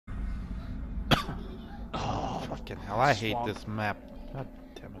Fucking hell, I hate Swamp. this map. God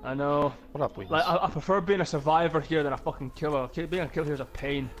damn it. I know. What up, Wheels? Like, I prefer being a survivor here than a fucking killer. Being a killer here is a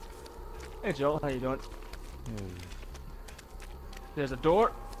pain. Hey Joel, how you doing? There's a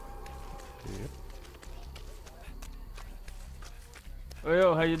door. Yep. Oh,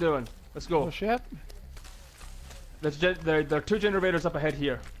 yo, how you doing? Let's go. Oh shit. There are 2 generators up ahead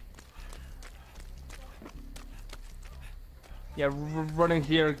here. Yeah, running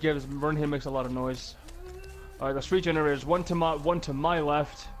here makes a lot of noise. Alright, there's 3 generators. One to my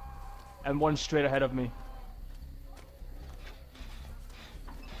left, and 1 straight ahead of me.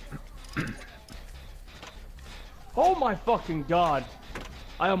 Oh my fucking god!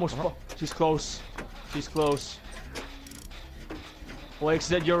 I almost. She's close. She's close.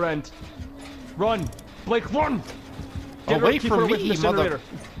 Blake's at your end. Run! Blake, run! Get her, wait keep for her away me, from the generator.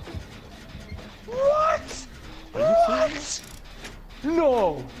 What? What?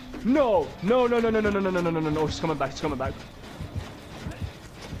 No! No! No! No! No! No! No! No! No! No! No! No! No! She's coming back. She's coming back.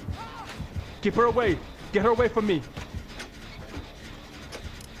 Keep her away. Get her away from me.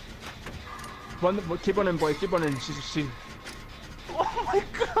 Run! Keep running, Blake. Keep running. She. Oh my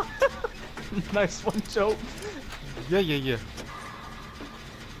god! Nice one, Joe. Yeah.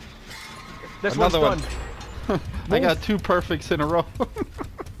 This Another one's one. done. I got 2 perfects in a row.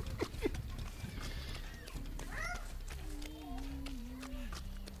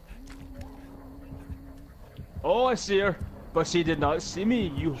 Oh, I see her, but she did not see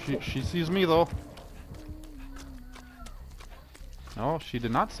me. She sees me though. No, she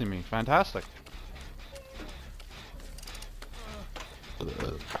did not see me. Fantastic.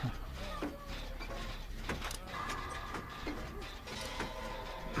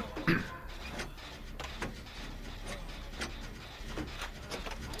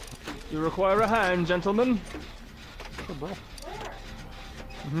 You require a hand, gentlemen. Sure, bro.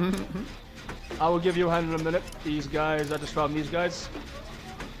 I will give you a hand in a minute. These guys, I just found these guys.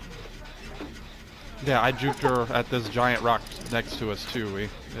 Yeah, I juked her at this giant rock next to us too. It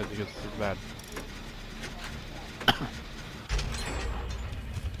gets bad.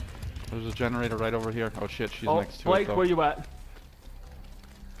 There's a generator right over here. Oh shit, she's next to Blake, it though. where you at?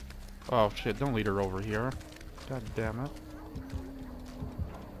 Oh shit, don't lead her over here. God damn it.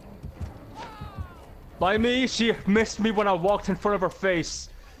 By me, she missed me when I walked in front of her face.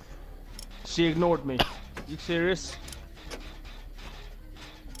 She ignored me. You serious?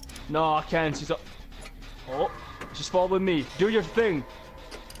 No, I can't. She's oh, she's following me. Do your thing.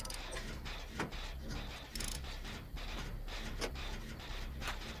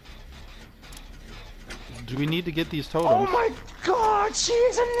 Do we need to get these totems? Oh my god,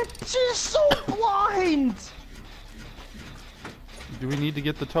 she's so blind. Do we need to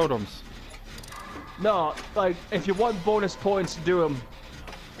get the totems? No, like, if you want bonus points, do them.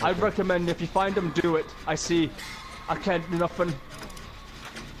 Okay. I'd recommend if you find them, do it. I see. I can't do nothing.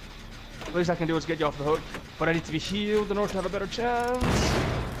 The least I can do is get you off the hook. But I need to be healed in order to have a better chance.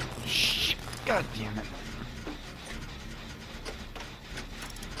 Shh. God damn it.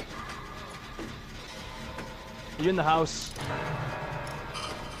 Are you in the house?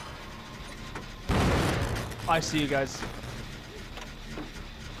 I see you guys.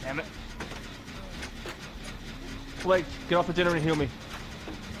 Damn it. Blake, get off the generator and heal me.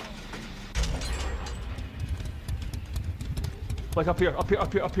 Blake, up here, up here,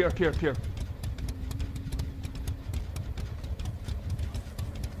 up here, up here, up here, up here.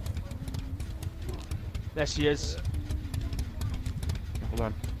 There she is. Hold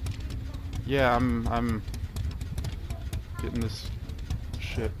on. Yeah, I'm getting this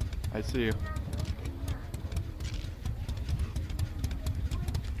shit. I see you.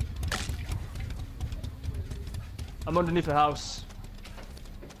 I'm underneath the house.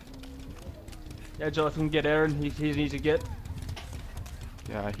 Yeah, Joe, if we can get Aaron, he needs to get.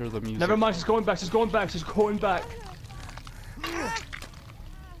 Yeah, I hear the music. Never mind, she's going back, she's going back, she's going back.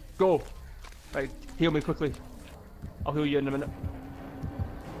 Go. Right, heal me quickly. I'll heal you in a minute.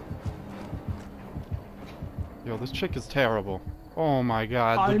 Yo, this chick is terrible. Oh my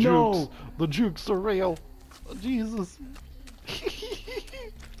god, the I jukes. know. The jukes are real. Oh, Jesus.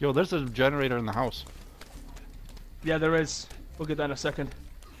 Yo, there's a generator in the house. Yeah, there is. We'll get that in a second.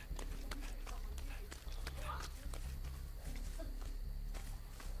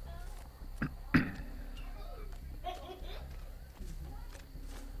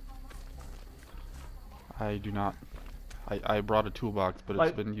 I do not. I brought a toolbox, but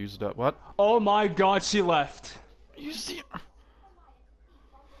it's been used up. What? Oh my god, she left. You see?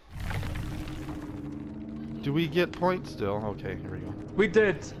 Do we get points still? Okay, here we go. We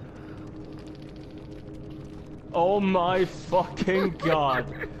did. Oh my fucking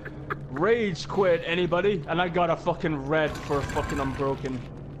god. Rage quit, anybody? And I got a fucking red for fucking unbroken.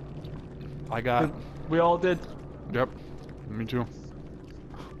 I got. We all did. Yep. Me too.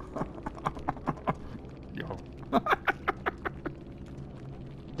 Yo.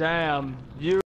 Damn. You